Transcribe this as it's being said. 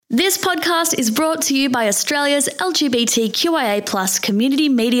This podcast is brought to you by Australia's LGBTQIA+ community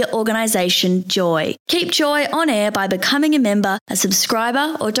media organisation, Joy. Keep Joy on air by becoming a member, a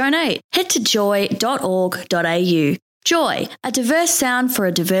subscriber or donate. Head to joy.org.au. Joy, a diverse sound for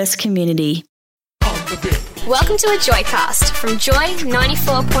a diverse community. Welcome to a Joycast from Joy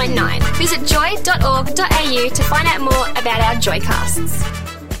 94.9. Visit joy.org.au to find out more about our Joycasts.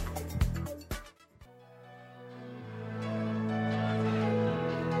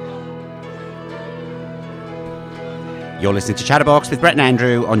 You're listening to Chatterbox with Brett and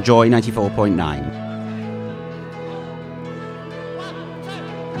Andrew on Joy 94.9.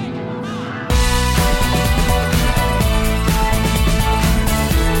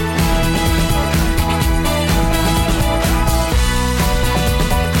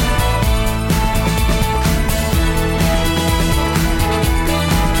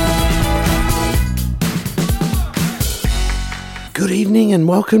 Good evening and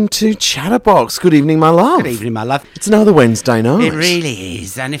welcome to Chatterbox. Good evening, my love. Good evening, my love. It's another Wednesday night. It really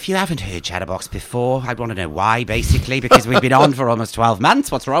is. And if you haven't heard Chatterbox before, I want to know why, basically, because we've been on for almost 12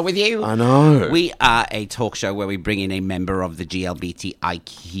 months. What's wrong with you? I know. We are a talk show where we bring in a member of the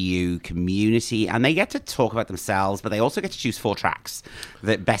GLBTIQ community, and they get to talk about themselves, but they also get to choose 4 tracks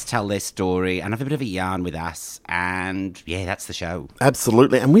that best tell their story and have a bit of a yarn with us. And yeah, that's the show.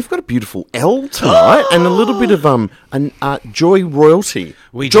 Absolutely. And we've got a beautiful L tonight and a little bit of Joy royalty.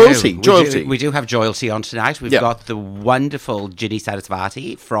 We Joyalty. do have Joyalty on tonight. We've got the wonderful Ginni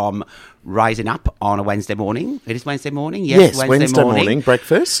Tonics from Rising Up on a Wednesday morning. It is Wednesday morning? Yes, Wednesday morning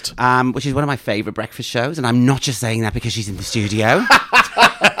breakfast. Which is one of my favourite breakfast shows. And I'm not just saying that because she's in the studio.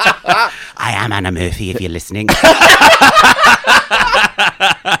 I am Anna Murphy, if you're listening.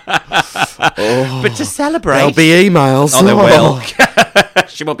 But to celebrate... There'll be emails. Oh, there will.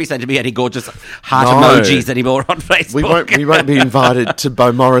 She won't be sending me any gorgeous heart emojis anymore on Facebook. We won't be invited to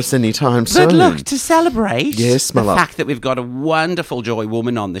Bo Morris anytime soon. But look, to celebrate the fact that we've got a wonderful Joy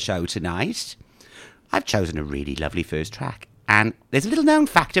woman on the show tonight, I've chosen a really lovely first track. And there's a little known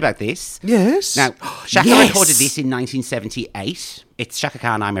fact about this. Yes. Now, Shaka recorded this in 1978. It's Shaka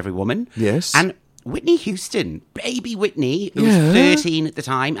Khan, I'm Every Woman. Yes. And Whitney Houston, baby Whitney, who was 13 at the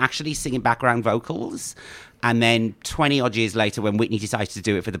time, actually singing background vocals. And then 20-odd years later, when Whitney decided to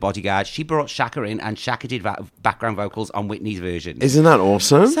do it for The Bodyguard, she brought Shaka in, and Shaka did background vocals on Whitney's version. Isn't that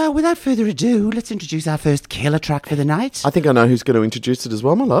awesome? So, without further ado, let's introduce our first killer track for the night. I think I know who's going to introduce it as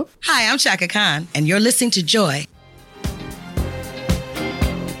well, my love. Hi, I'm Shaka Khan, and you're listening to Joy.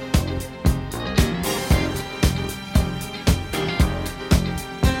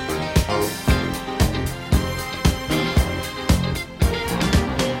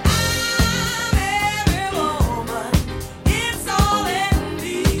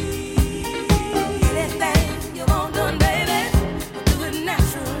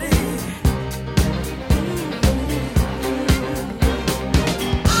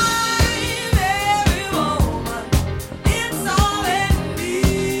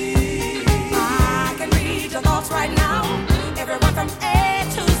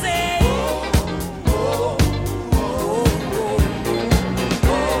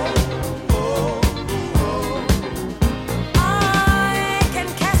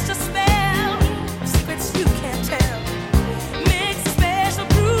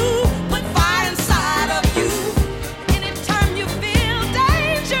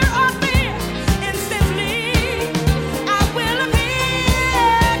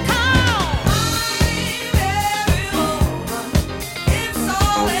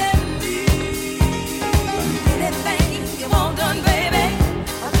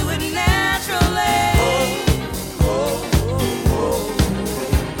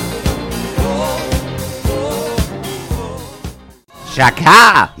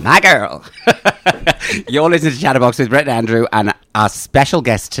 Shaka, my girl. You're listening to Chatterbox with Brett and Andrew, and our special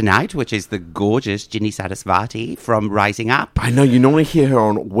guest tonight, which is the gorgeous Ginni Tonics from Rising Up. I know you normally hear her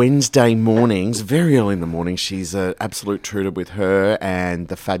on Wednesday mornings, very early in the morning. She's an absolute trooper with her and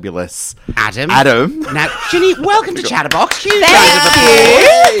the fabulous Adam. Now, Ginni, welcome to Chatterbox. Thank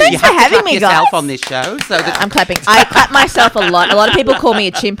you. Thanks for having me, guys. Yourself on this show. So I'm clapping. I clap myself a lot. A lot of people call me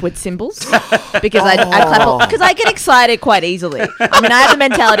a chimp with cymbals because I clap because I get excited quite easily. I mean, I have the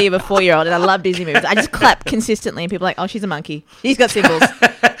mentality of a 4-year-old, and I love Disney movies. I just clap consistently, and people are like, "Oh, she's a monkey. He's got cymbals."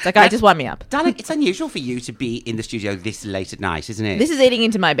 It's like, I just wind me up. Darling, it's unusual for you to be in the studio this late at night, isn't it? This is eating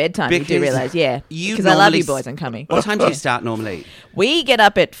into my bedtime, you do Because realise, yeah. you Because I love normally you boys, I'm coming. What time do you start normally? We get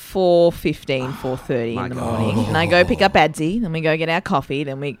up at 4:15, 4:30 my in the God. morning, and I go pick up Adsy, then we go get our coffee,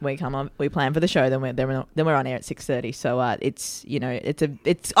 then we come on, we plan for the show, then we're on air at 6:30. So it's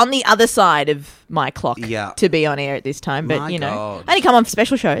it's on the other side of my clock to be on air at this time. But My God. I only come on for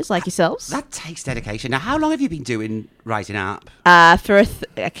special shows like yourselves. That takes dedication. Now, how long have you been doing Rising Up?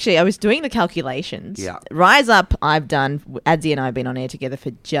 Actually, I was doing the calculations. Yeah. Rise Up, I've done. Adsy and I have been on air together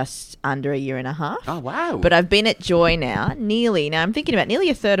for just under a year and a half. Oh, wow. But I've been at Joy now, I'm thinking about nearly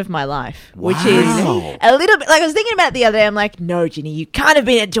a third of my life, which is Wow. a little bit, like I was thinking about it the other day. I'm like, no, Ginny, you can't have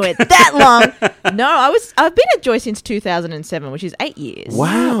been at Joy that long. No, I've been at Joy since 2007, which is 8 years.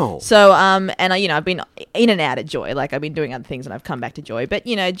 Wow. So, I've been in and out at Joy. Like, I've been doing other things and I've come back to Joy. But,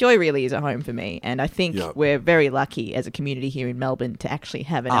 Joy really is a home for me. And I think we're very lucky as a community here in Melbourne to actually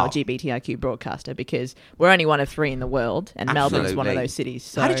have an LGBTIQ broadcaster, because we're only one of 3 in the world, and Melbourne's one of those cities.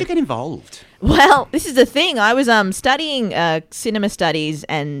 So. How did you get involved? Well, this is the thing. I was studying cinema studies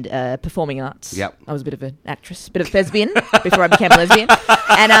and performing arts. Yep. I was a bit of an actress, a bit of a thespian before I became a lesbian.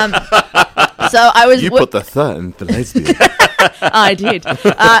 And so I was... You put the in the lesbian. I did.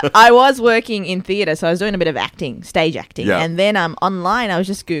 I was working in theatre, so I was doing a bit of acting, stage acting. Yeah. And then online, I was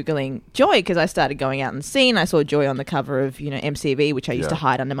just Googling Joy, because I started going out and seeing. I saw Joy on the cover of, MCV, which I used to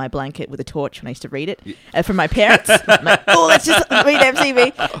hide under my blanket with a torch when I used to read it from my parents. I'm like, oh, let's just read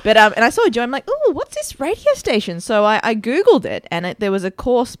MCV. But and I saw Joy. I'm like, oh, what's this radio station? So I Googled it, and there was a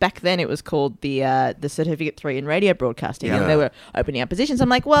course back then. It was called the Certificate 3 in Radio Broadcasting, and they were opening up positions. I'm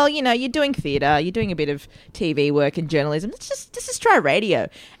like, well, you're doing theatre, you're doing a bit of TV work and journalism. Let's just try radio.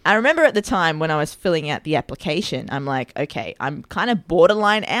 I remember at the time when I was filling out the application, I'm like, okay, I'm kind of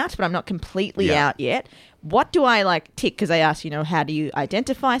borderline out, but I'm not completely out yet. What do I tick? Because they asked, how do you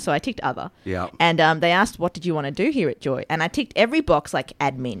identify? So I ticked other. Yeah. And they asked, what did you want to do here at Joy? And I ticked every box, like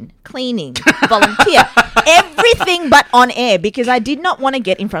admin, cleaning, volunteer, everything but on air, because I did not want to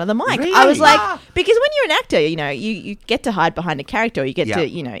get in front of the mic. Really? I was like, because when you're an actor, you get to hide behind a character, or you get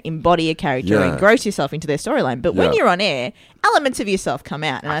to, embody a character and engross yourself into their storyline. But when you're on air, elements of yourself come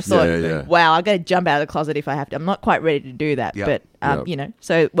out. And I thought, wow, I've got to jump out of the closet if I have to. I'm not quite ready to do that. But,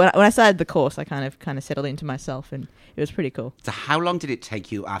 so when I started the course, I kind of settled into myself, and it was pretty cool. So how long did it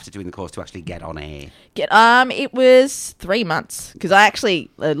take you after doing the course to actually get on air? It was 3 months, because I actually,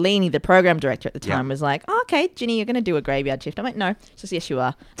 Leanie, the program director at the time, was like, oh, okay, Ginny, you're going to do a graveyard shift. I'm like, no. She says, yes, you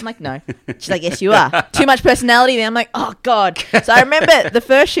are. I'm like, no. She's like, yes, you are. Too much personality there. I'm like, oh, God. So I remember the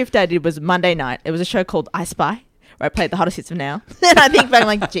first shift I did was Monday night. It was a show called I Spy, where I played the hottest hits of now. And I think back, I'm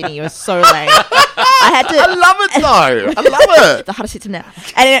like, Ginny, you were so lame. I love it, though. I love it. The hottest hits of now.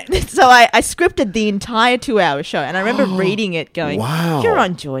 And so I scripted the entire 2-hour show. And I remember reading it going, wow. You're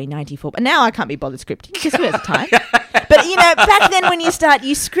on Joy 94. But now I can't be bothered scripting, because who has the time? But, back then when you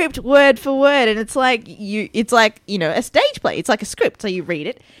script word for word. And it's like, a stage play. It's like a script. So you read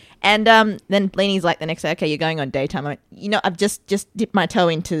it. And then Leanie's like the next day, okay, you're going on daytime. I went, I've just dipped my toe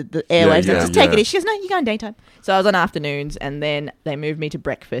into the airwaves. Just take it in. She goes, no, you're going daytime. So I was on afternoons, and then they moved me to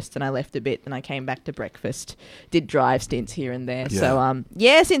breakfast, and I left a bit, and I came back to breakfast, did drive stints here and there. So,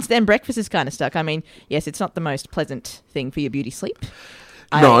 since then, breakfast is kind of stuck. I mean, yes, it's not the most pleasant thing for your beauty sleep.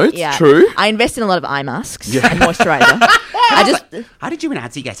 It's true. I invest in a lot of eye masks and moisturiser. How did you and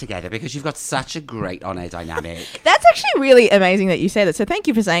Adsy get together? Because you've got such a great on-air dynamic. That's actually really amazing that you say that. So thank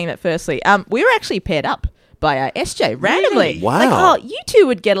you for saying that. Firstly, we were actually paired up by SJ randomly. Really? Wow. Like, oh, you two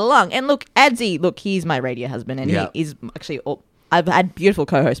would get along. And look, Adsy, he's my radio husband, and he is actually I've had beautiful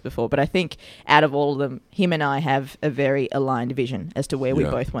co-hosts before, but I think out of all of them, him and I have a very aligned vision as to where we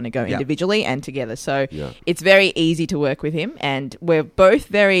both want to go individually and together. So it's very easy to work with him, and we're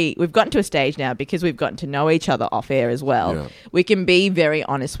both we've gotten to a stage now, because we've gotten to know each other off air as well. Yeah. We can be very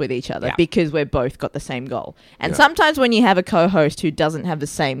honest with each other because we've both got the same goal. And sometimes when you have a co-host who doesn't have the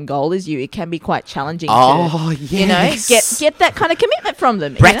same goal as you, it can be quite challenging to, get that kind of commitment from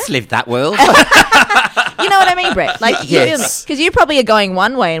them. Brett's lived that world. You know what I mean, Brett? Like, you feel me? Because you probably are going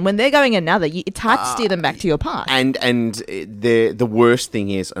one way, and when they're going another, it's hard to steer them back to your path. And the worst thing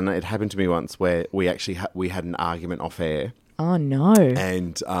is, and it happened to me once, where we actually we had an argument off air. Oh, no.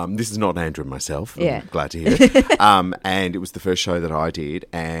 And this is not Andrew and myself. I'm glad to hear it. And it was the first show that I did,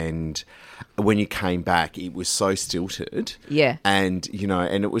 and when you came back, it was so stilted. Yeah. And,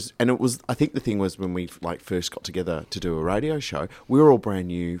 and it was, I think the thing was when we first got together to do a radio show, we were all brand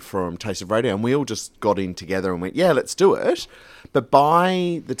new from Taste of Radio, and we all just got in together and went, yeah, let's do it. But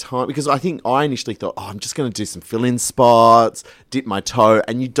by the time, because I think I initially thought, I'm just going to do some fill-in spots, dip my toe,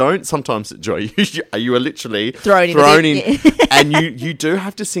 and you don't sometimes enjoy. You are literally thrown in, and you do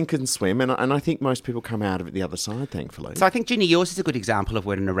have to sink and swim, and I think most people come out of it the other side, thankfully. So I think, Ginny, yours is a good example of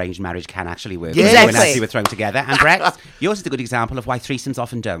where an arranged marriage can actually work. Yeah, When exactly. actually we're thrown together. And Brett, yours is a good example of why threesomes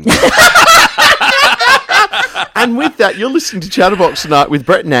often don't. And with that, you're listening to Chatterbox tonight with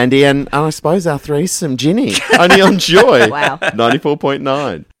Brett and Andy, and I suppose our threesome, Ginny, only on Joy. Wow.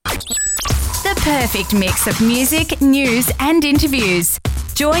 94.9. The perfect mix of music, news, and interviews.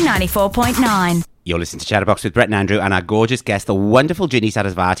 Joy 94.9. You're listening to Chatterbox with Brett and Andrew and our gorgeous guest, the wonderful Ginni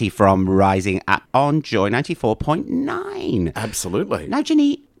Sarasvati from Rising Up on Joy 94.9. Absolutely. Now,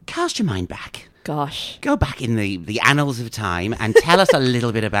 Ginny, cast your mind back. Gosh. Go back in the annals of time and tell us a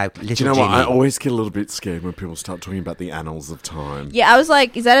little bit about little Do you know Ginny. what? I always get a little bit scared when people start talking about the annals of time. Yeah, I was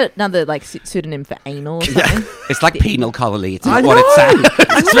like, is that another pseudonym for anal or something? It's like penal colony. It's I not what know. it sounds.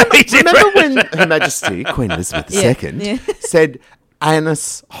 It's very different. Remember when Her Majesty, Queen Elizabeth II, said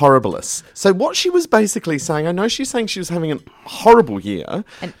annus horribilis? So what she was basically saying, I know she's saying she was having a horrible year, An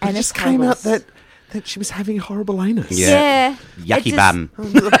but it annus just came out horribilis. that she was having a horrible anus. Yeah. Yeah. Yucky bum.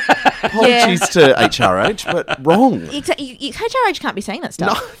 Apologies to HRH, but wrong. HRH can't be saying that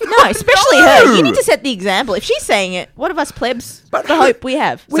stuff. No, especially her. You need to set the example. If she's saying it, what of us plebs? But the hope we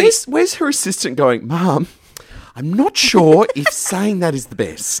have. Where's her assistant going, Mum, I'm not sure if saying that is the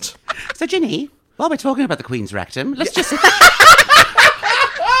best. So, Ginny, while we're talking about the Queen's rectum, let's just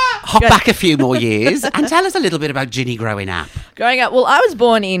hop back a few more years and tell us a little bit about Ginny growing up. Growing up, well, I was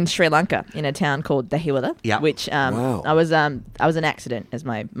born in Sri Lanka in a town called Dahiwala, Yep. which Wow. I was an accident, as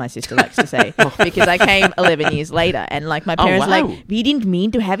my sister likes to say, because I came 11 years later, and my parents were wow. like, we didn't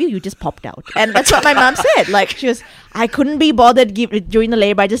mean to have you, you just popped out, and that's what my mum said. She was, I couldn't be bothered during the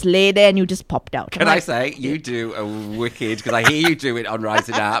labour, I just lay there and you just popped out. Can I say, you do a wicked, because I hear you do it on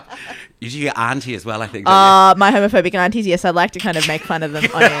Rising Up. You do your auntie as well, I think. Don't My homophobic aunties, yes, I'd like to kind of make fun of them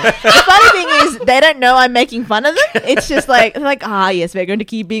on air. The funny thing is, they don't know I'm making fun of them. It's just like, yes, we're going to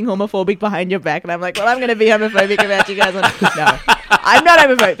keep being homophobic behind your back. And I'm like, well, I'm going to be homophobic about you guys. No, I'm not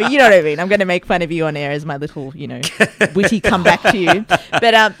homophobic, but you know what I mean. I'm going to make fun of you on air as my little, witty comeback to you.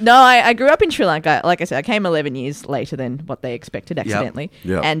 But no, I grew up in Sri Lanka. Like I said, I came 11 years later than what they expected accidentally.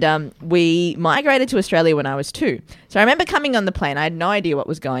 Yep. And we migrated to Australia when I was 2. So I remember coming on the plane. I had no idea what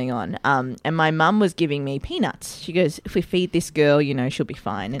was going on. And my mum was giving me peanuts. She goes, if we feed this girl, she'll be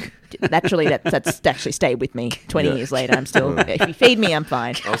fine. And naturally, that's actually stayed with me 20 years later. I'm still, if you feed me, I'm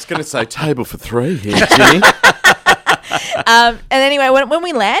fine. I was going to say table for 3 here, Ginny. And anyway, when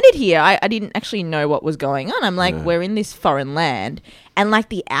we landed here, I didn't actually know what was going on. I'm like, we're in this foreign land. And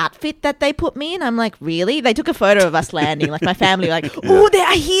the outfit that they put me in, I'm like, really? They took a photo of us landing. My family were like, oh,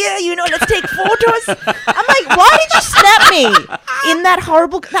 they're here, let's take photos. I'm like, why did you snap me in that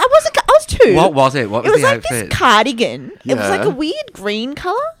horrible... I was 2. What was it? What was It was the like outfit? this cardigan. It was like Yeah. a weird green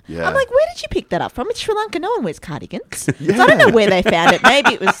colour. Yeah. I'm like, where did you pick that up from? It's Sri Lanka. No one wears cardigans. So I don't know where they found it.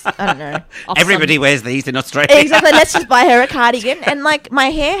 Maybe it was, I don't know. off Everybody some- wears these in Australia. Exactly. Let's just buy her a cardigan. And my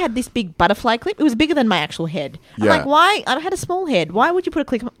hair had this big butterfly clip. It was bigger than my actual head. I'm Yeah. like, why? I had a small head. Why would you put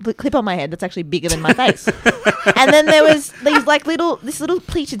a clip on my head that's actually bigger than my face? And then there was these this little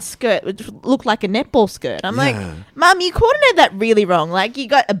pleated skirt which looked like a netball skirt. I'm like, Mum, you coordinated that really wrong. You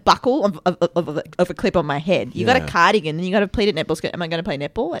got a buckle of a clip on my head. You got a cardigan and you got a pleated netball skirt. Am I going to play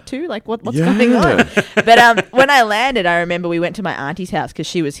netball at 2? What's going on? But when I landed, I remember we went to my auntie's house because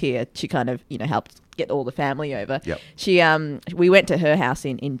she was here. She kind of helped get all the family over. Yep. We went to her house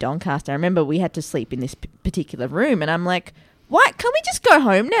in Doncaster. I remember we had to sleep in this particular room, and I'm like, what? Can we just go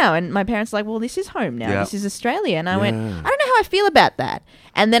home now? And my parents were like, well, this is home now. Yeah. This is Australia. And I went, I don't know how I feel about that.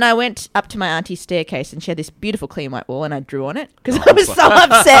 And then I went up to my auntie's staircase, and she had this beautiful clean white wall, and I drew on it because I was so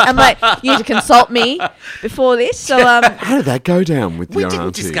upset. I'm like, you need to consult me before this. So How did that go down with We your didn't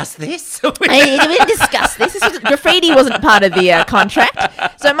auntie? discuss this. we didn't discuss this. Graffiti wasn't part of the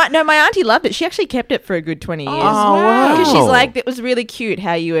contract. So my auntie loved it. She actually kept it for a good 20 years. Oh, wow. Because she's like, it was really cute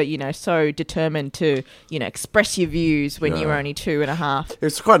how you were, so determined to, express your views when you were only 2.5.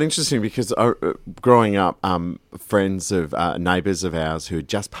 It's quite interesting because growing up, friends of neighbours of ours who had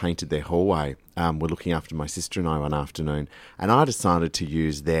just painted their hallway were looking after my sister and I one afternoon, and I decided to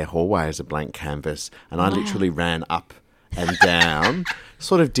use their hallway as a blank canvas, and I literally ran up and down,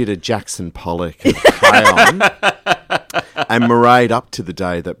 sort of did a Jackson Pollock and crayon, and murrayed up to the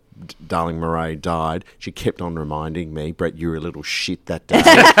day that darling Murray died, she kept on reminding me, Brett, you were a little shit that day.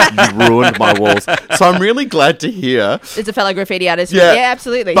 You ruined my walls. So I'm really glad to hear. It's a fellow graffiti artist. Yeah,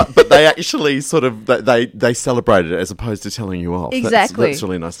 Absolutely. But they actually sort of, they celebrated it as opposed to telling you off. Exactly. That's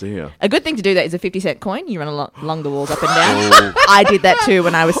really nice to hear. A good thing to do that is a 50-cent coin. You run along the walls up and down. I did that too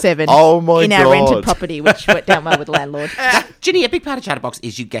when I was 7. Oh my in God. our rented property, which went down well with the landlord. Ginny, a big part of Chatterbox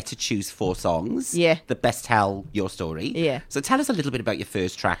is you get to choose 4 songs that best tell your story. Yeah. So tell us a little bit about your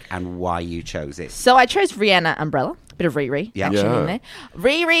first track and why you chose it. So I chose Rihanna, Umbrella. Bit of Riri action Yeah. in there.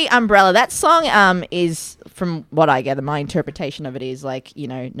 Riri, Umbrella. That song is, from what I gather, my interpretation of it is like,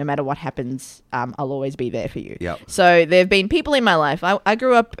 no matter what happens, I'll always be there for you. Yep. So there have been people in my life. I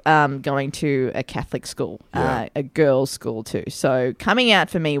grew up going to a Catholic school, a girls' school too. So coming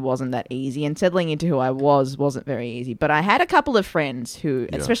out for me wasn't that easy, and settling into who I wasn't very easy. But I had a couple of friends who,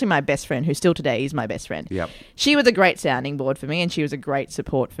 especially my best friend, who still today is my best friend. Yep. She was a great sounding board for me, and she was a great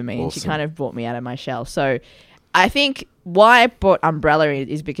support for me. Awesome. And she kind of brought me out of my shell. So I think why I brought Umbrella in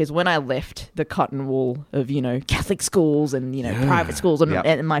is because when I left the cotton wool of, Catholic schools and, private schools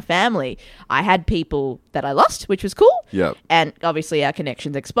and my family, I had people that I lost, which was cool. Yep. And obviously our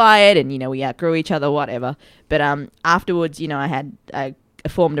connections expired and, we outgrew each other, whatever. But afterwards, I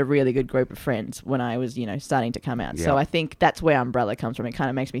formed a really good group of friends when I was, starting to come out. Yep. So I think that's where Umbrella comes from. It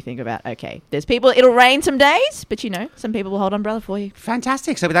kind of makes me think about, okay, there's people, it'll rain some days, but, some people will hold Umbrella for you.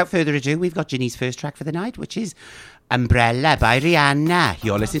 Fantastic. So without further ado, we've got Ginny's first track for the night, which is Umbrella by Rihanna.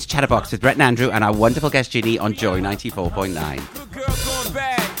 You're listening to Chatterbox with Brett and Andrew and our wonderful guest Ginny on Joy 94.9. Good girl going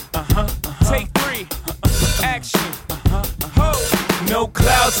bad. Take 3. Action. No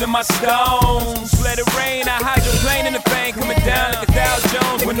clouds in my stones. Let it rain. I hydroplane in the thing coming down like a Dow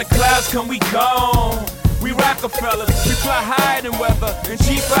Jones. When the clouds come, we gone. We Rockefellers, we fly higher than weather, and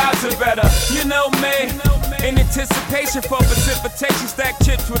G5s are better. You know me, in anticipation for precipitation, stack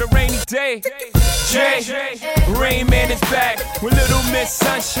chips with a rainy day. Jay, Rain Man is back with Little Miss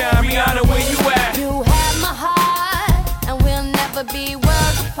Sunshine. Rihanna, where you at? You have my heart, and we'll never be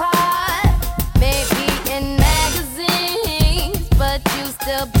worlds apart. Maybe in magazines, but you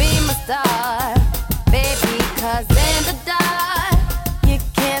still be my star. Baby, 'cause in the dark, you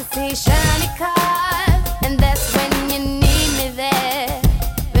can't see shiny cars. And that's when you need me there.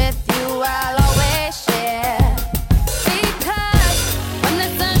 With you I'll always share. Because when the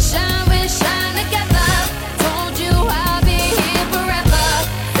sunshine we shine together. Told you I'll be here forever.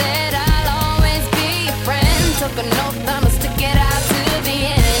 Said I'll always be your friend. Took an oath, I'ma stick it out to the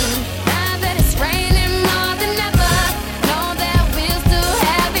end. Now that it's raining more than ever, know that we'll still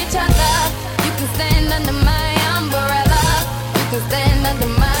have each other. You can stand under my umbrella. You can stand under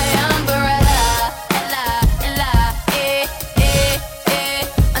my umbrella.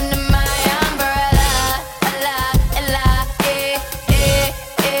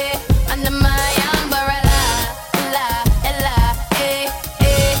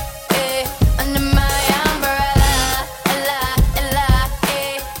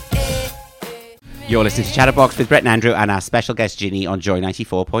 You're listening to Chatterbox with Brett and Andrew and our special guest Ginny on Joy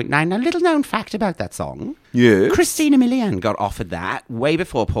 94.9. Now, little known fact about that song. Yes. Christina Milian got offered that way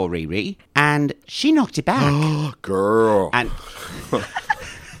before poor Riri, and she knocked it back. Oh, girl. And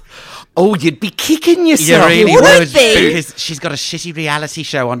oh, you'd be kicking yourself. you really would would, be. because she's got a shitty reality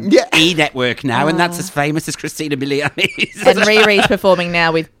show on Yeah. E! Network now, and that's as famous as Christina Milian is. And Riri's performing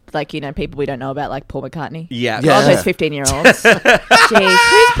now with, people we don't know about, like Paul McCartney. Yeah. Yeah. All those 15-year-olds. Jeez,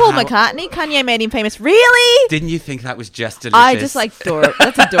 who's Paul McCartney? Kanye made him famous. Really? Didn't you think that was just delicious? I just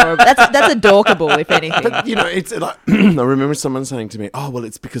that's adorable. That's adorkable, if anything. But, it's like, I remember someone saying to me, oh, well,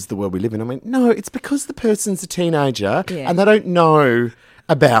 it's because of the world we live in. I went, no, it's because the person's a teenager and they don't know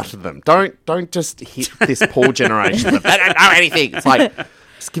about them. Don't just hit this poor generation. They don't know anything. It's like,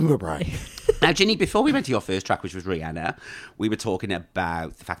 just give them a break. Now, Ginny, before we went to your first track, which was Rihanna, we were talking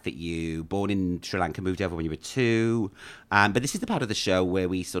about the fact that you, born in Sri Lanka, moved over when you were 2. But this is the part of the show where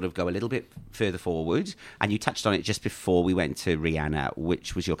we sort of go a little bit further forward. And you touched on it just before we went to Rihanna,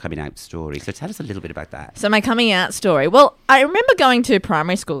 which was your coming out story. So tell us a little bit about that. So my coming out story. Well, I remember going to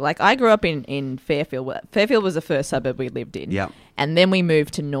primary school. Like, I grew up in Fairfield. Fairfield was the first suburb we lived in. Yep. And then we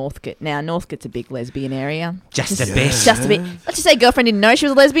moved to Northcote. Now, Northcote's a big lesbian area. Just a bit. Just a bit. Let's just say girlfriend didn't know she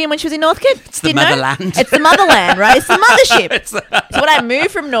was a lesbian when she was in Northcote. It's the Didn't know. motherland. It's the motherland, right? It's the mothership. So when I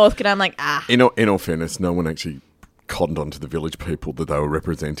moved from Northcote, I'm like, In all fairness, no one actually cottoned onto the village people that they were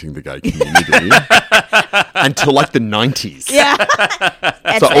representing the gay community until like the 90s. Yeah.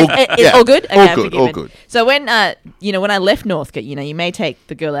 So all good? Okay, all I'm good, forgiven. all good. So when, when I left Northcote, you may take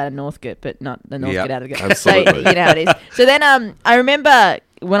the girl out of Northcote, but not the Northcote out of the girl. Absolutely. So, you know how it is. So then I remember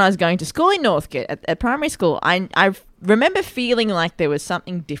when I was going to school in Northcote, at primary school, I remember feeling like there was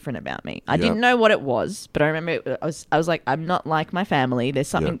something different about me. I didn't know what it was, but I remember I was like, I'm not like my family. There's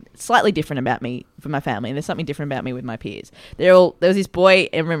something slightly different about me from my family, and there's something different about me with my peers. There was this boy,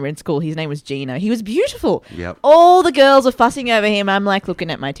 I remember in school, his name was Gino. He was beautiful. Yep. All the girls were fussing over him. I'm like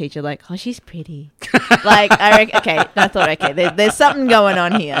looking at my teacher like, oh, she's pretty. Like, I thought, okay, there's something going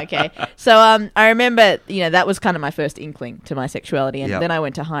on here, okay. So I remember, that was kind of my first inkling to my sexuality, and then I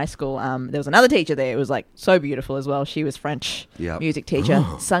went to high school. There was another teacher there who was like so beautiful as well. She was French music teacher,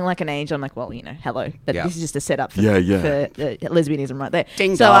 sung like an angel. I'm like, well, hello. This is just a setup for lesbianism right there.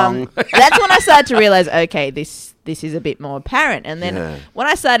 Ding so dong. That's when I started to realize, okay, this is a bit more apparent. And then when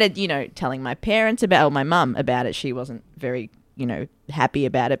I started, telling my parents my mum about it, she wasn't very, happy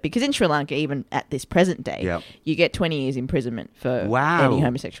about it, because in Sri Lanka, even at this present day, you get 20 years imprisonment for any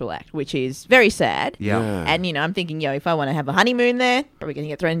homosexual act, which is very sad. And I'm thinking, if I want to have a honeymoon there, probably going to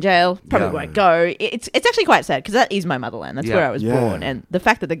get thrown in jail, probably won't go. It's actually quite sad, because that is my motherland. That's where I was born, and the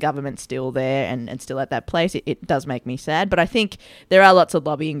fact that the government's still there and still at that place, it does make me sad. But I think there are lots of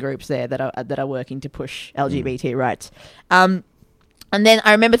lobbying groups there that are working to push LGBT rights. And then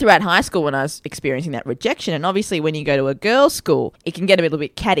I remember throughout high school when I was experiencing that rejection, and obviously when you go to a girls' school, it can get a little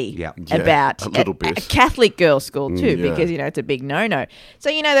bit catty about a Catholic girls' school too, because, it's a big no-no. So,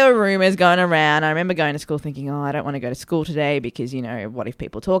 there were rumours going around. I remember going to school thinking, I don't want to go to school today because, what if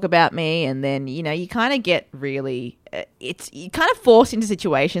people talk about me? And then, you kind of get really... you kind of forced into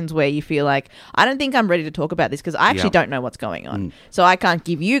situations where you feel like, I don't think I'm ready to talk about this because I actually don't know what's going on. So I can't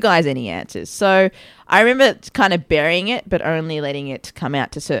give you guys any answers. So I remember kind of burying it, but only letting it come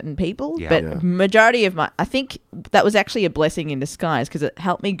out to certain people. But majority of I think that was actually a blessing in disguise, because it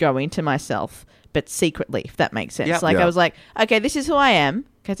helped me grow into myself, but secretly, if that makes sense. I was like, okay, this is who I am.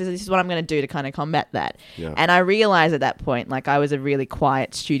 Okay, so this is what I'm going to do to kind of combat that. And I realized at that point, like, I was a really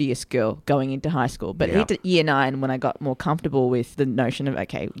quiet, studious girl going into high school. But hit year 9, when I got more comfortable with the notion of,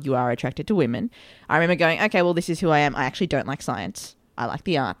 okay, you are attracted to women, I remember going, okay, well, this is who I am. I actually don't like science. I like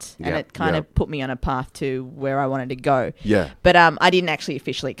the arts. And it kind of put me on a path to where I wanted to go. But I didn't actually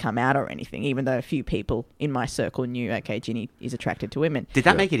officially come out or anything, even though a few people in my circle knew, okay, Ginny is attracted to women. Did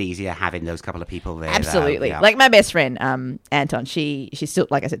that make it easier having those couple of people there? Absolutely. Like my best friend, Anton, she's still,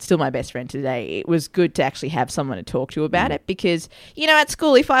 like I said, still my best friend today. It was good to actually have someone to talk to about it, because, at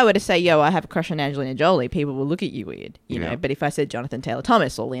school, if I were to say, I have a crush on Angelina Jolie, people will look at you weird, you know. But if I said Jonathan Taylor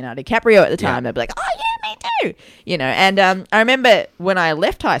Thomas or Leonardo DiCaprio at the time, they'd be like, oh, yeah, me too. And I remember when I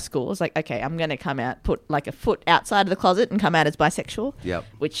left high school, I was like, okay, I'm going to come out, put like a foot outside of the closet and come out as bisexual,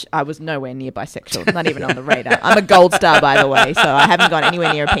 which I was nowhere near bisexual, not even on the radar. I'm a gold star, by the way, so I haven't gone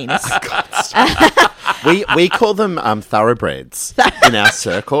anywhere near a penis. We call them thoroughbreds in our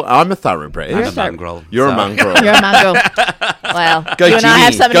circle. I'm a thoroughbred. I'm a mongrel. You're a mongrel. You're a mongrel. Well, go you and I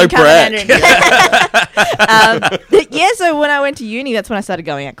have something in common, Andrew. So when I went to uni, that's when I started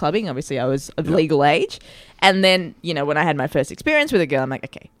going out clubbing. Obviously, I was of legal age. And then, when I had my first experience with a girl, I'm like,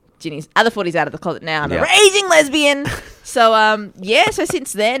 okay, Ginny's other footy's out of the closet now. I'm a raging lesbian. So, so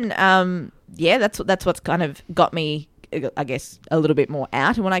since then, that's what's kind of got me, I guess, a little bit more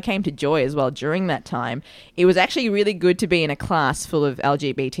out. And when I came to Joy as well during that time, it was actually really good to be in a class full of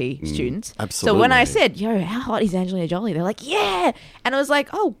LGBT students. Absolutely. So when I said, how hot is Angelina Jolie? They're like, yeah. And I was like,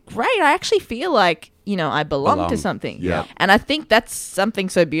 oh, great. I actually feel like, I belong to something. Yeah. And I think that's something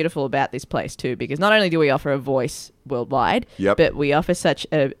so beautiful about this place too, because not only do we offer a voice worldwide, but we offer such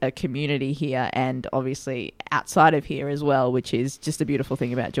a community here, and obviously outside of here as well, which is just a beautiful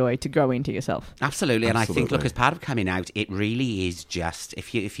thing about Joy, to grow into yourself. Absolutely. And I think, look, as part of coming out, it really is just,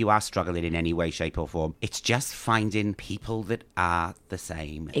 if you are struggling in any way, shape or form, it's just finding people that are the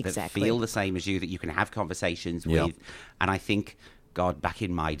same, that feel the same as you, that you can have conversations with. And I think, God, back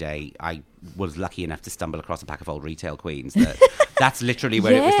in my day, I was lucky enough to stumble across a pack of old retail queens. That's literally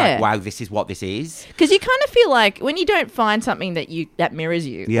where it was like, wow, this is what this is. Because you kind of feel like when you don't find something that mirrors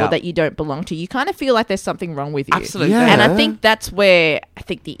you or that you don't belong to, you kind of feel like there's something wrong with you. Absolutely. And I think that's where I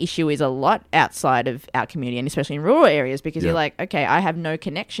think the issue is a lot outside of our community, and especially in rural areas, because you're like, okay, I have no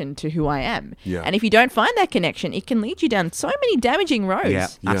connection to who I am. And if you don't find that connection, it can lead you down so many damaging roads. Yeah,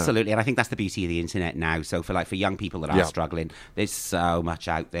 absolutely. And I think that's the beauty of the internet now. So for young people that are struggling, there's so much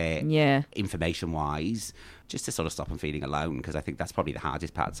out there. Information-wise, just to sort of stop them feeling alone, because I think that's probably the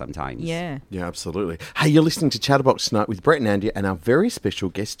hardest part sometimes. Yeah, absolutely. Hey, you're listening to Chatterbox Tonight with Brett and Andy and our very special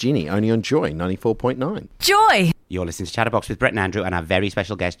guest, Ginny, only on Joy 94.9. Joy You're listening to Chatterbox with Brett and Andrew and our very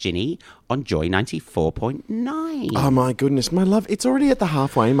special guest, Ginny, on Joy 94.9. Oh, my goodness. My love, it's already at the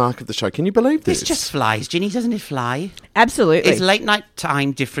halfway mark of the show. Can you believe this? This just flies, Ginny, doesn't it fly? Absolutely. Is late night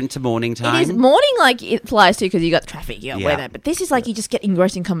time different to morning time? It is morning, like it flies too, because you got traffic, you got Yeah. weather. But this is like you just get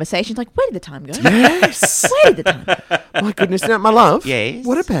engrossed in conversations. Like, where did the time go? Yes. Where did the time go? My goodness. Now, my love. Yes?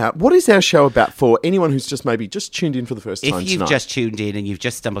 What is our show about for anyone who's just maybe just tuned in for the first time If you've tonight? just tuned in and you've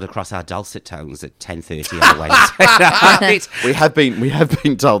just stumbled across our dulcet tones at 10:30 on a Wednesday night, We have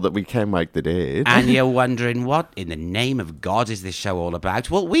been told that we can make the dead. and you're wondering what in the name of God is this show all about?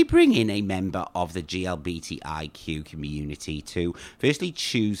 Well, we bring in a member of the GLBTIQ community to firstly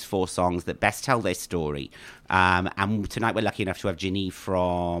choose 4 songs that best tell their story. And tonight we're lucky enough to have Ginny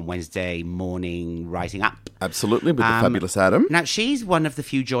from Wednesday Morning Rising Up. Absolutely, with the fabulous Adam. Now, she's one of the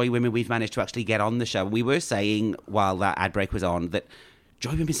few Joy women we've managed to actually get on the show. We were saying while that ad break was on that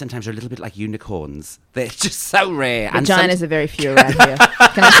Joy women sometimes are a little bit like unicorns. They're just so rare. Vaginas are very few around here.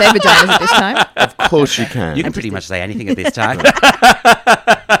 Can I say vaginas at this time? Of course you can. You can pretty much say anything at this time.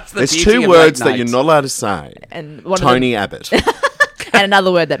 There's 2 words that you're not allowed to say. And one Tony Abbott. and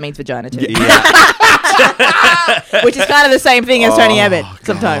another word that means vagina too. Yeah. Which is kind of the same thing as Tony Abbott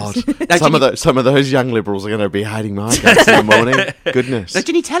sometimes. Some of those young liberals are going to be hating my guts in the morning. Goodness. So,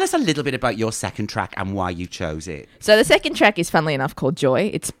 Ginny, tell us a little bit about your second track and why you chose it. So the second track is, funnily enough, called Joy.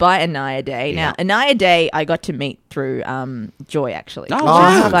 It's by Anaya Day. Yeah. Now, Anaya Day I got to meet through Joy, actually. Oh, Which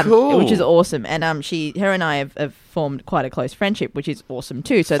wow. is fun, Cool. Which is awesome. And her and I have formed quite a close friendship, which is awesome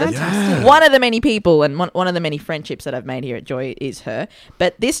too. So that's one of the many people and one of the many friendships that I've made here at Joy is her.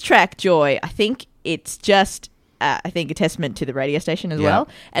 But this track, Joy, I think it's just... a testament to the radio station as well.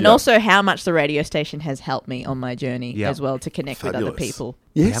 And also how much the radio station has helped me on my journey as well to connect with other people.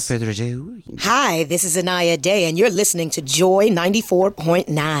 Without further ado. Hi, this is Anaya Day, and you're listening to Joy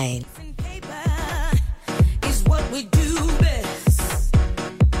 94.9. Is what we do best.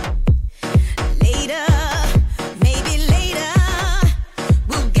 Later, maybe later,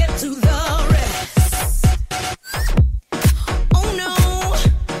 we'll get to the rest. Oh no,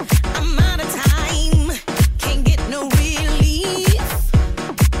 I'm out of time. Can't get no relief.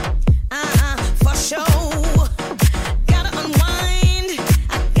 For sure. Gotta unwind.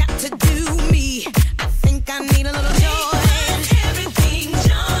 I got to do me. I think I need a little joy. Everything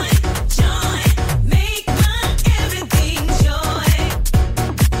joy, joy. Make my everything joy.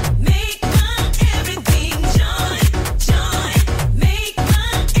 Make my everything joy, joy. Make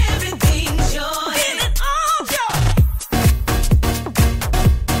my everything joy. Give it all joy.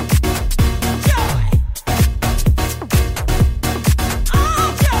 Joy. All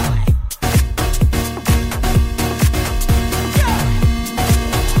joy.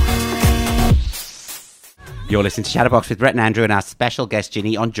 You're listening to Chatterbox with Brett and Andrew and our special guest,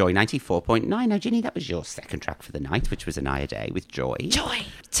 Ginny, on Joy 94.9. Now, Ginny, that was your second track for the night, which was Anaya Day with Joy. Joy.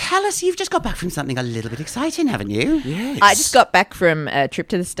 Tell us, you've just got back from something a little bit exciting, haven't you? Yes. I just got back from a trip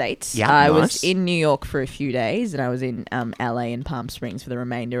to the States. Yeah, I nice. was in New York for a few days, and I was in LA and Palm Springs for the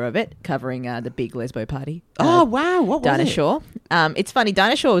remainder of it, covering the big lesbo party. Oh, wow. What was Dinah it? Shaw. It's funny,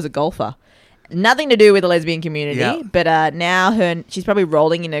 Dinah Shaw was a golfer. Nothing to do with the lesbian community, Yeah. but now she's probably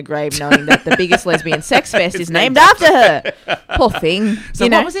rolling in her grave knowing that the biggest lesbian sex fest is named after her. Poor thing. So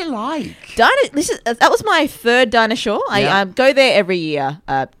what was it like? That was my third Dinah Shaw. Yeah. I go there every year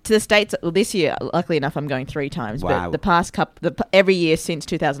to the States. Well, this year, luckily enough, I'm going 3 times. Wow. But the past every year since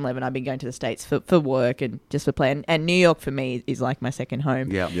 2011, I've been going to the States for work and just for play. And New York for me is like my second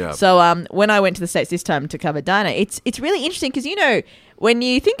home. Yeah. Yeah. So when I went to the States this time to cover Dinah, it's really interesting because when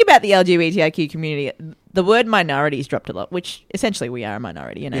you think about the LGBTIQ community, the word minorities dropped a lot, which essentially we are a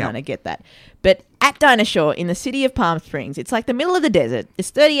minority, and I get that. But at Dinah Shaw, in the city of Palm Springs, it's like the middle of the desert.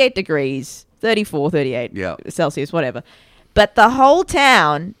 It's 38 degrees, 34, 38 Celsius, whatever. But the whole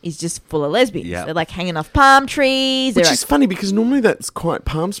town is just full of lesbians. Yeah. They're like hanging off palm trees. Which They're is funny because normally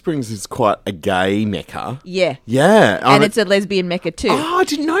Palm Springs is quite a gay mecca. Yeah. Yeah. And it's a lesbian mecca too. Oh, I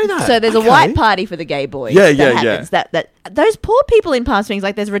didn't know that. So there's Okay. a white party for the gay boys. Yeah, that yeah, yeah. happens. That those poor people in Palm Springs,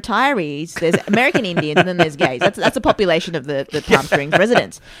 like there's retirees, there's American Indians, and then there's gays. That's a population of the Palm Springs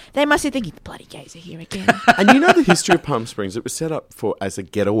residents. They must be thinking, the bloody gays are here again. And you know the history of Palm Springs? It was set up as a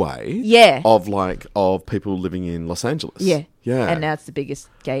getaway. Yeah. Of people living in Los Angeles. Yeah. Yeah. And now it's the biggest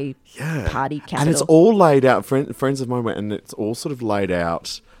gay party capital. And it's all laid out. Friends of mine went, and it's all sort of laid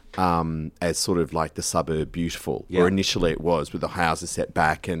out as sort of like the suburb beautiful, Yeah. or initially it was, with the houses set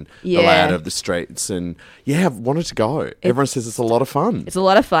back and Yeah. the layout of the streets. And yeah, I've wanted to go. Everyone says it's a lot of fun. It's a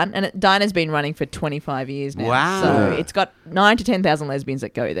lot of fun, and Dinah's been running for 25 years now. Wow. So Yeah. it's got 9 to 10,000 lesbians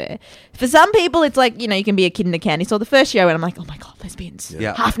that go there. For some people, it's like, you know, you can be a kid in a candy store. The first year I went, I'm like, oh my God, lesbians.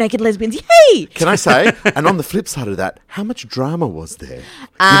 Yeah. Half-naked lesbians, yay! Can I say, and on the flip side of that, how much drama was there?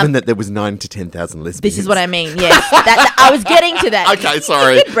 Given that there was 9 to 10,000 lesbians. This is what I mean, yes. I was getting to that. Okay,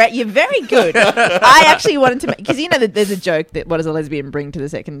 sorry. You're good, Brett. You're very good. I actually wanted to make... Because, you know, that there's a joke that what does a lesbian bring to the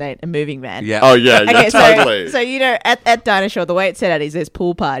second date? A moving van. Yeah. Oh, yeah, Okay, totally. so you know, at Dinah Shore, the way it's set out is there's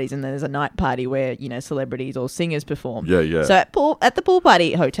pool parties and then there's a night party where, you know, celebrities or singers perform. Yeah, yeah. So at the pool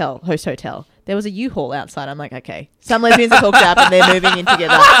party host hotel, there was a U-Haul outside. I'm like, okay, some lesbians have hooked up and they're moving in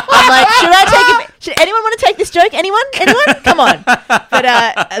together. I'm like, should anyone want to take this joke? Anyone? Come on.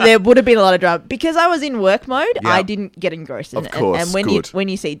 But there would have been a lot of drama because I was in work mode. Yeah. I didn't get engrossed. Of course, and when good.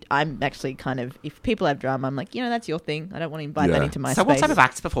 you see, I'm actually kind of, if people have drama, I'm like, you know, that's your thing. I don't want to invite that Yeah. into my So space. what type of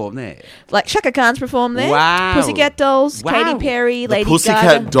acts perform there? Like Shaka Khan's performed there. Wow. Pussycat Dolls, Wow. Katy Perry, The Lady Pussycat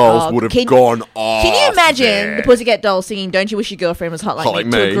Gaga. Dolls Oh, would have can- gone off. Can you imagine there. the Pussycat Dolls singing "Don't You Wish Your Girlfriend Was Hot Like, Hot Like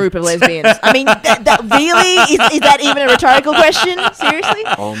Me" to Me. a group of lesbians? I mean, that really is that even a rhetorical question? Seriously?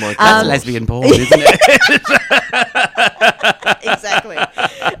 Oh my That's God. lesbian porn, isn't it? Exactly.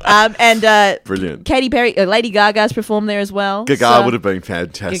 And Brilliant. Katy Perry, Lady Gaga's performed there as well. Gaga So- would have been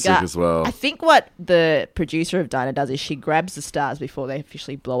fantastic Gaga. as well. I think what the producer of Dinah does is she grabs the stars before they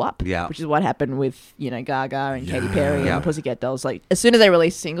officially blow up. Yeah. Which is what happened with, you know, Gaga and Katy Yeah. Perry Yeah. and the Pussycat Dolls. Like, as soon as they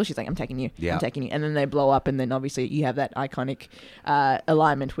release a single, she's like, I'm taking you. Yeah. I'm taking you. And then they blow up, and then obviously you have that iconic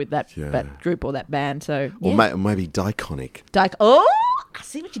alignment with that group or that band. So, Or yeah. maybe Diconic. Oh, I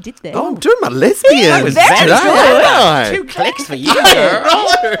see what you did there. Oh, I'm doing my lesbian. That was very very good. good. 2 clicks for you, girl.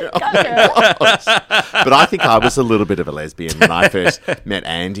 But I think I was a little bit of a lesbian when I first met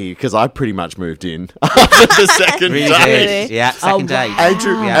Andy, because I pretty much moved in after the second Really date. did. Yeah, second wow. date.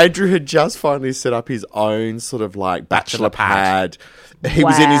 Andrew had just finally set up his own sort of like bachelor pad. pad. He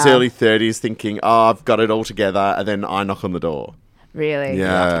was in his Wow. early 30s thinking, oh, I've got it all together. And then I knock on the door. Really?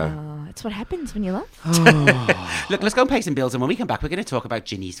 Yeah. Oh, that's what happens when you love. Look, let's go and pay some bills, and when we come back, we're going to talk about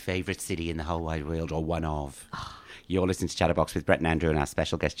Ginny's favourite city in the whole wide world, or one of. You're listening to Chatterbox with Brett and Andrew and our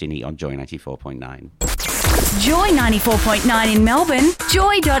special guest Ginny on Joy 94.9. Joy 94.9 in Melbourne,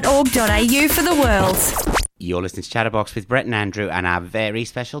 joy.org.au for the world. You're listening to Chatterbox with Brett and Andrew and our very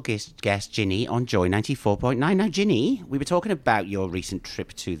special guest Ginny on Joy 94.9. Now, Ginny, we were talking about your recent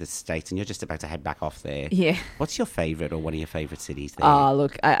trip to the States, and you're just about to head back off there. Yeah. What's your favourite or one of your favourite cities there? Oh,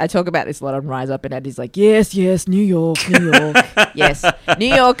 look, I talk about this a lot on Rise Up, and Andy's like, yes, New York. Yes,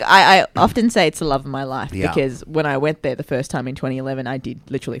 New York, I often say it's the love of my life, Yeah. because when I went there the first time in 2011, I did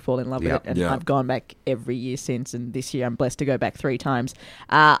literally fall in love with it, and Yeah. I've gone back every year since, and this year I'm blessed to go back 3 times.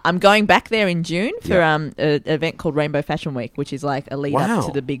 I'm going back there in June for an event called Rainbow Fashion Week, which is like a lead Wow. up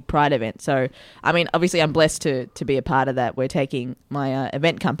to the big Pride event. So, I mean, obviously I'm blessed to be a part of that. We're taking my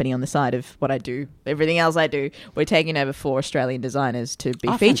event company on the side of what I do, everything else I do. We're taking over 4 Australian designers to be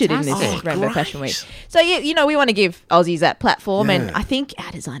Oh, featured in fantastic. this Rainbow great. Fashion Week. So, yeah, you know, we want to give Aussies that platform, and Yeah. I think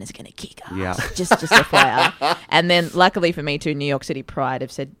our designers are going to kick ass. Yeah. Just FYI. And then, luckily for me too, New York City Pride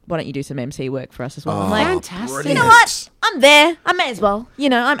have said, why don't you do some MC work for us as well? I'm like, fantastic. you know what? I'm there. I may as well. You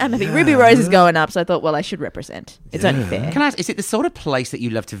know, I'm happy. Ruby Rose is going up, so I thought, well, I should represent. It's only fair. Can I ask, is it the sort of place that you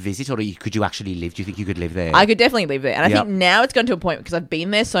love to visit, or could you actually live? Do you think you could live there? I could definitely live there. And I Yep. think now it's gone to a point because I've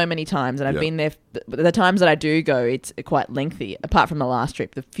been there so many times, and I've Yep. been there, the times that I do go, it's quite lengthy, apart from the last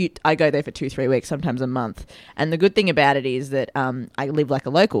trip. I go there for 2-3 weeks, sometimes a month. And the good thing about it is that I live like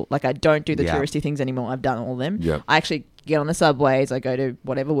a local. Like, I don't do the Yeah. touristy things anymore. I've done all of them. Yep. I actually get on the subways, I go to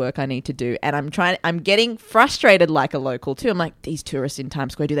whatever work I need to do, and I'm getting frustrated like a local too. I'm like, these tourists in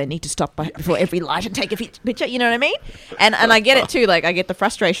Times Square, do they need to stop before every light and take a picture? You know what I mean? And I get it too. Like, I get the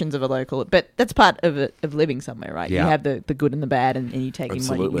frustrations of a local, but that's part of living somewhere, right? Yeah. You have the good and the bad, and you take in what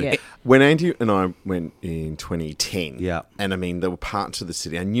you Absolutely. can get. When Andy and I went in 2010, Yeah. and I mean, there were parts of the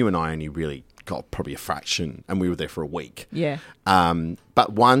city, and you and I only really got probably a fraction, and we were there for a week. Yeah.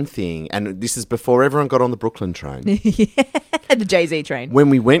 But one thing, and this is before everyone got on the Brooklyn train. The Jay-Z train. When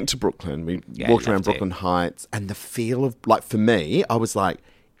we went to Brooklyn, we walked around loved Brooklyn it. Heights, and the feel of, like, for me, I was like,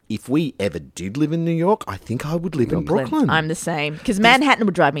 if we ever did live in New York, I think I would live in Brooklyn. I'm the same. Because Manhattan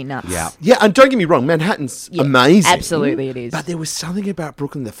would drive me nuts. Yeah. Yeah, and don't get me wrong, Manhattan's Yeah, amazing. absolutely it is. But there was something about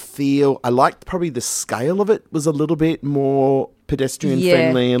Brooklyn, the feel. I liked probably the scale of it was a little bit more pedestrian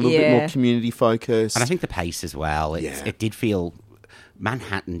friendly, a little bit more community focused. And I think the pace as well. Yeah. It did feel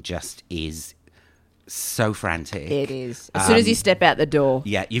Manhattan just is so frantic. It is. As soon as you step out the door.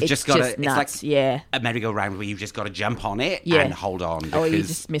 Yeah, you've it's just got to. It's nuts. like a merry-go-round where you've just got to jump on it and hold on. Or you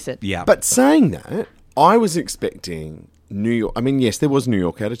just miss it. Yeah. But saying that, I was expecting New York. I mean, yes, there was New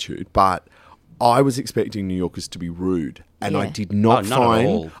York attitude, but I was expecting New Yorkers to be rude, and I did not not at find.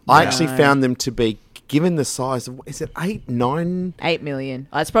 all. I actually found them to be. Given the size of, is it 8 million?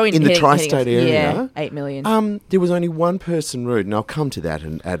 It's probably in the tri-state area. Yeah, 8 million. There was only one person rude, and I'll come to that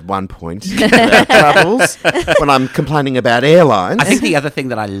at one point in our travels when I'm complaining about airlines. I think the other thing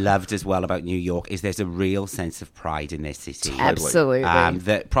that I loved as well about New York is there's a real sense of pride in their city. Absolutely.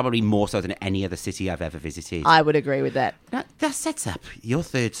 That probably more so than any other city I've ever visited. I would agree with that. Now, that sets up your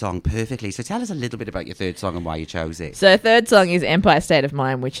third song perfectly. So tell us a little bit about your third song and why you chose it. So third song is Empire State of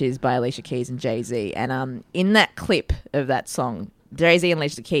Mind, which is by Alicia Keys and Jay-Z. And in that clip of that song, Jay-Z and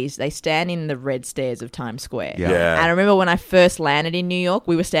Alicia Keys, they stand in the red stairs of Times Square. Yeah. And I remember when I first landed in New York,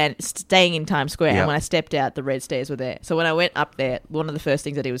 we were staying in Times Square, and when I stepped out, the red stairs were there. So when I went up there, one of the first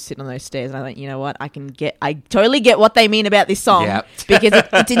things I did was sit on those stairs, and I thought, you know what, I totally get what they mean about this song because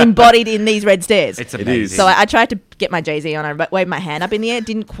it's embodied in these red stairs. It's amazing. So I tried to get my Jay-Z on, I waved my hand up in the air,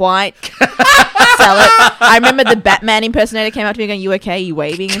 didn't quite sell it. I remember the Batman impersonator came up to me going, "You okay? You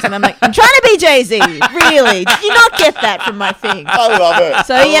waving?" And something. I'm like, "I'm trying to be Jay-Z. Really? Did you not get that from my thing?" I love it.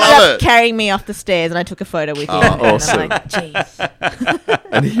 So he ended up carrying me off the stairs, and I took a photo with him. Awesome. And I'm like, "Jeez."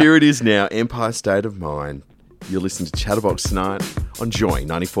 And here it is now, Empire State of Mind. You're listening to Chatterbox tonight on Joy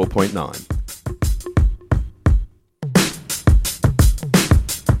 94.9.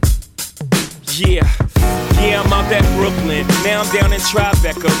 Yeah, I'm out at Brooklyn. Now I'm down in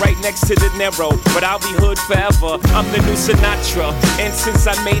Tribeca, right next to the Narrow. But I'll be hood forever. I'm the new Sinatra. And since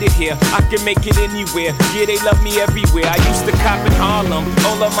I made it here, I can make it anywhere. Yeah, they love me everywhere. I used to cop in Harlem.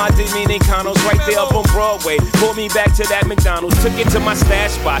 All of my Dominicanos right there up on Broadway. Pulled me back to that McDonald's. Took it to my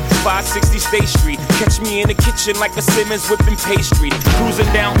stash spot, 560 State Street. Catch me in the kitchen like a Simmons whipping pastry. Cruising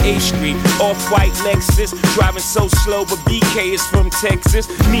down A Street, off-white Lexus. Driving so slow, but BK is from Texas.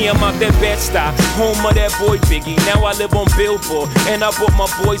 Me, I'm out that Bed-Stuy, home of that boy Biggie. Now I live on Billboard, and I brought my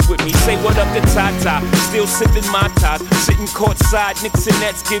boys with me. Say what up to Tata, still sipping my ties. Sitting courtside, Knicks and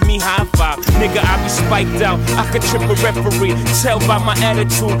Nets give me high five. Nigga, I be spiked out, I could trip a referee. Tell by my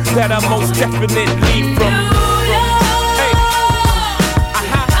attitude that I most definitely from.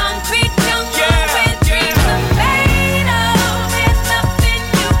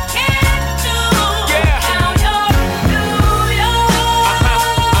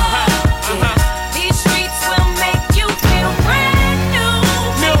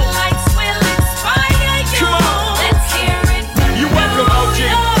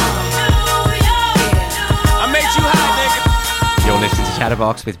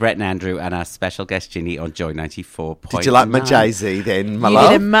 Chatterbox with Brett and Andrew and our special guest Ginny on Joy 94.9. Did you like my Jay-Z then, my you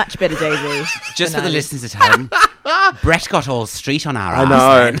love? You did a much better Jay-Z. Just for the listeners at home, Brett got all street on our I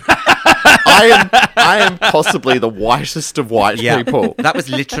know. I am possibly the whitest of white people. That was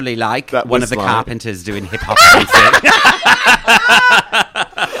literally like that one was of the like... Carpenters doing hip-hop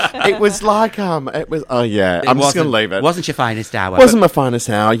It was like, it was, oh yeah, I'm just going to leave it. Wasn't your finest hour. Wasn't my finest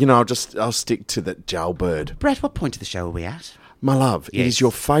hour. You know, I'll stick to the jailbird. Brett, what point of the show are we at? My love, yes. It is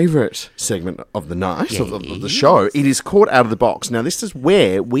your favourite segment of the night, of the show. It is Caught Out of the Box. Now, this is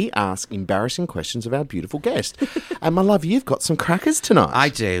where we ask embarrassing questions of our beautiful guest. And, my love, you've got some crackers tonight. I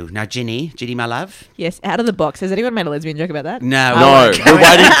do. Now, Ginny, my love. Yes, out of the box. Has anyone made a lesbian joke about that? No. No, we're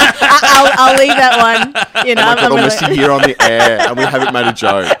waiting. I'll leave that one. You know, I'm almost a year on the air and we haven't made a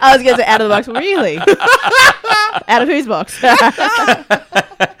joke. I was going to say out of the box. Really? Out of whose box?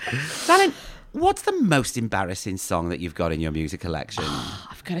 Darling, what's the most embarrassing song that you've got in your music collection?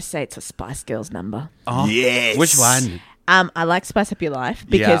 I've got to say it's a Spice Girls number. Oh, yes. Which one? I like Spice Up Your Life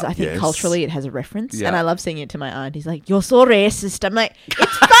because I think culturally it has a reference, and I love singing it to my aunt. He's like, "You're so racist." I'm like,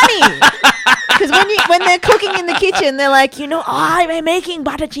 "It's funny." Because when they're cooking in the kitchen, they're like, I'm making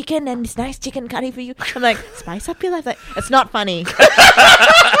butter chicken and this nice chicken curry for you. I'm like, spice up your life. Like, it's not funny. You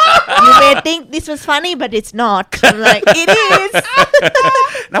may think this was funny, but it's not. I'm like, it is.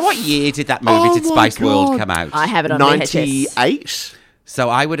 Now, what year did that movie, Did Spice World, come out? I have it on 98. So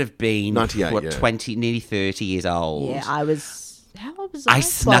I would have been 98, 20, nearly 30 years old. Yeah, I was. How old was I? I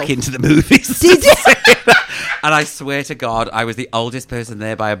snuck into the movies. Did you? And I swear to God, I was the oldest person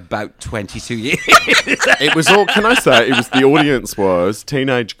there by about 22 years. It was all, can I say, the audience was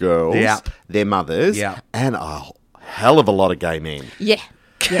teenage girls, their mothers, and a hell of a lot of gay men. Yeah.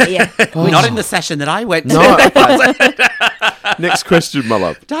 Not in the session that I went to. No. Next question, my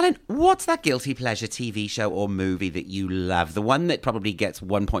love. Darling, what's that guilty pleasure TV show or movie that you love? The one that probably gets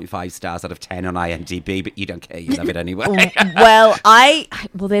 1.5 stars out of 10 on IMDb, but you don't care. You love it anyway. Well,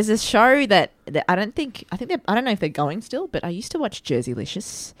 there's a show that I don't know if they're going still, but I used to watch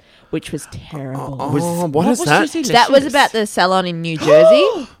Jerseylicious, which was terrible. What is that? That was about the salon in New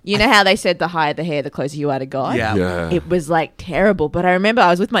Jersey. You know how they said the higher the hair, the closer you are to God? Yeah. It was like terrible. But I remember I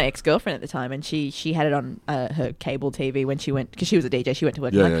was with my ex-girlfriend at the time, and she had it on her cable TV when she went, because she was a DJ, she went to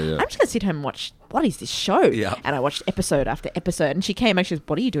work. Yeah, I'm yeah. just going to sit home and watch, what is this show? Yeah. And I watched episode after episode, and she came back, she goes,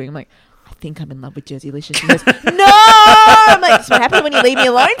 what are you doing? I'm like, I think I'm in love with Jerseylicious. She goes, no! I'm like, this is what happens when you leave me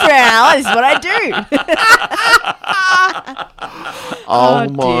alone for an hour. This is what I do. Oh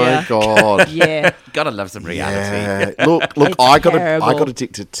my God. Yeah. Gotta love some reality. Yeah. Look, It's I got terrible.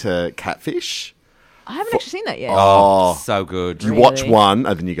 addicted to Catfish. I haven't actually seen that yet. Oh, so good. You watch one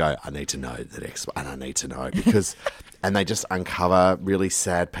and then you go, I need to know the next one, and I need to know because and they just uncover really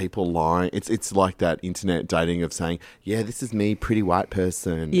sad people lying. It's like that internet dating of saying, yeah, this is me, pretty white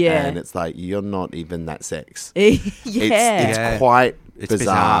person. Yeah. And it's like, you're not even that sex. Yeah. It's quite It's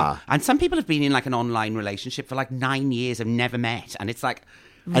bizarre. And some people have been in like an online relationship for like 9 years and never met. And it's like...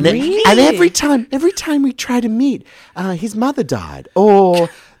 And every time we try to meet, his mother died, or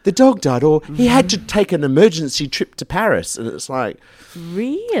the dog died, or he had to take an emergency trip to Paris, and it's like,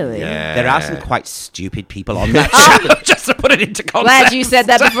 Really? yeah. There are some quite stupid people on that show, just to put it into context. Glad you said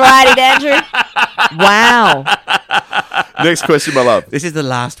that before I did, Andrew. Wow. Next question, my love. This is the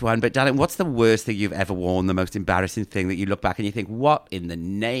last one, but darling, what's the worst thing you've ever worn? The most embarrassing thing that you look back and you think, what in the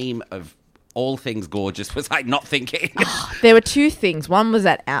name of all things gorgeous was I not thinking? There were two things. One was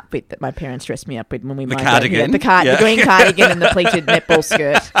that outfit that my parents dressed me up with when we migrated here. cardigan? The green cardigan and the pleated netball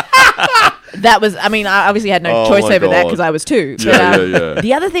skirt. That was, I mean, I obviously had no choice my over that God. because I was two. Yeah, But, yeah.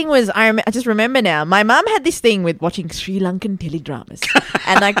 The other thing was, I just remember now, my mum had this thing with watching Sri Lankan teledramas.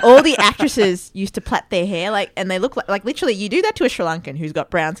 And like all the actresses used to plait their hair, like, and they look like literally, you do that to a Sri Lankan who's got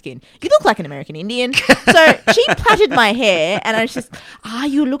brown skin, you look like an American Indian. So she plaited my hair, and I was just,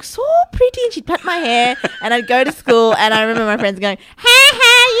 you look so pretty. And she'd plait my hair, and I'd go to school, and I remember my friends going,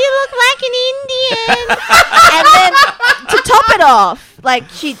 you look like an Indian. And then to top it off, like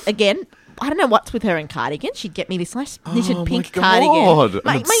she, again, I don't know what's with her in cardigans. She'd get me this nice knitted pink cardigan. God,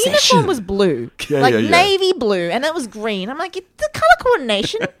 My an obsession. uniform was blue, Yeah, like yeah, yeah. navy blue, and it was green. I'm like, it's the color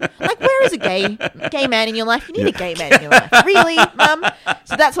coordination. Like, where is a gay man in your life? You need a gay man in your life, really, Mum?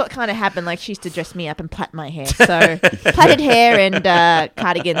 So that's what kind of happened. Like, she used to dress me up and plait my hair. So plaited hair and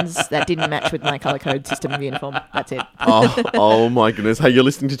cardigans that didn't match with my color code system of uniform. That's it. Oh my goodness. Hey, you're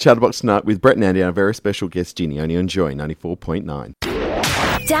listening to Chatterbox Tonight with Brett and Andy and our very special guest, Ginny, only on Joy 94.9.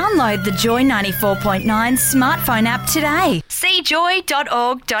 Download the Joy 94.9 smartphone app today. See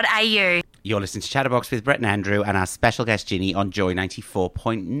joy.org.au. You're listening to Chatterbox with Brett and Andrew and our special guest Ginny on Joy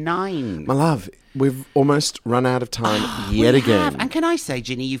 94.9. My love, we've almost run out of time yet again. And can I say,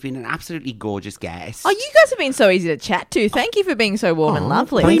 Ginny, you've been an absolutely gorgeous guest. Oh, you guys have been so easy to chat to. Thank you for being so warm and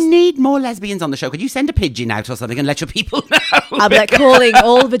lovely. We need more lesbians on the show. Could you send a pigeon out or something and let your people know? I'll be like calling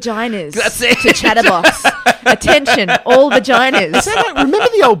all vaginas That's it. to Chatterbox. Attention, all vaginas. So, like, remember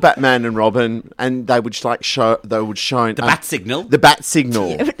the old Batman and Robin, and they would show The bat signal. The bat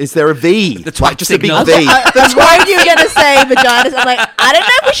signal. Is there a V? The like just signal. a big V. I was worried you were going to say vaginas. I'm like, I don't know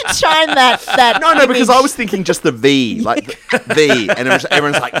if we should shine that. No, because image. I was thinking just the V, like the V, and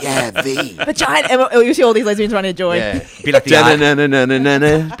everyone's like, yeah, V. Vagina. And you see all these lesbians running to Joy. Yeah. Be like the eye,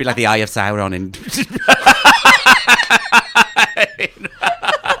 Da-na-na-na-na-na. be like the Eye of Sauron in...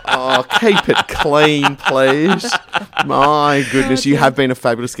 Oh, keep it clean, please. My goodness, you have been a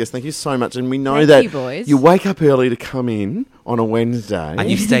fabulous guest. Thank you so much. And we know Thank that you, boys. you wake up early to come in on a Wednesday.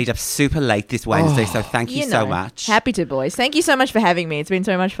 And you've stayed up super late this Wednesday, so thank you so much. Happy to, boys. Thank you so much for having me. It's been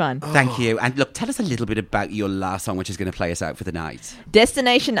so much fun. Thank you. And look, tell us a little bit about your last song, which is going to play us out for the night.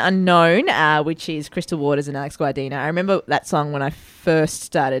 Destination Unknown, which is Crystal Waters and Alex Guardina. I remember that song when I first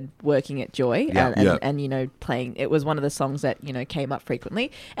started working at Joy and you know, playing. It was one of the songs that, you know, came up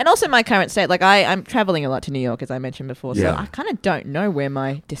frequently. And also my current state, like I'm traveling a lot to New York, as I mentioned before, so I kind of don't know where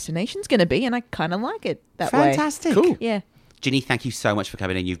my destination's going to be, and I kind of like it that way. Fantastic. Cool. Yeah. Ginny, thank you so much for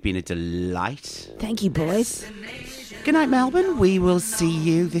coming in. You've been a delight. Thank you, boys. Good night, Melbourne. We will see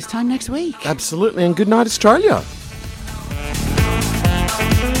you this time next week. Absolutely. And good night, Australia.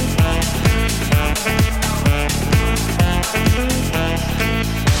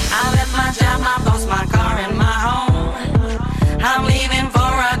 I left my job, my boss, my car, and my home. I'm leaving for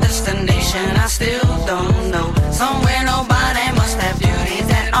a destination I still don't know. Somewhere nobody must have beauties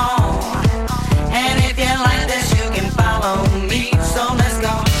at all. And if you like this, you can follow me. So let's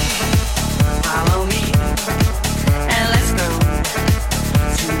go. Follow me. And let's go.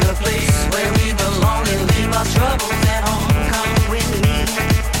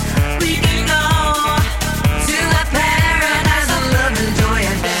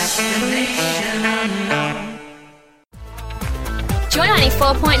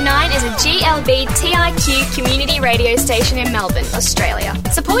 94.9 is a GLBTIQ community radio station in Melbourne, Australia.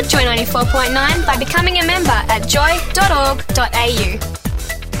 Support Joy 94.9 by becoming a member at joy.org.au.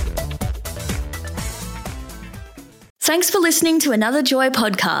 Thanks for listening to another Joy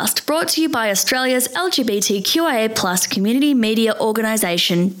podcast brought to you by Australia's LGBTQIA+ community media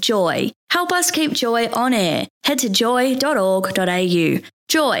organisation, Joy. Help us keep Joy on air. Head to joy.org.au.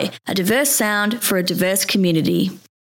 Joy, a diverse sound for a diverse community.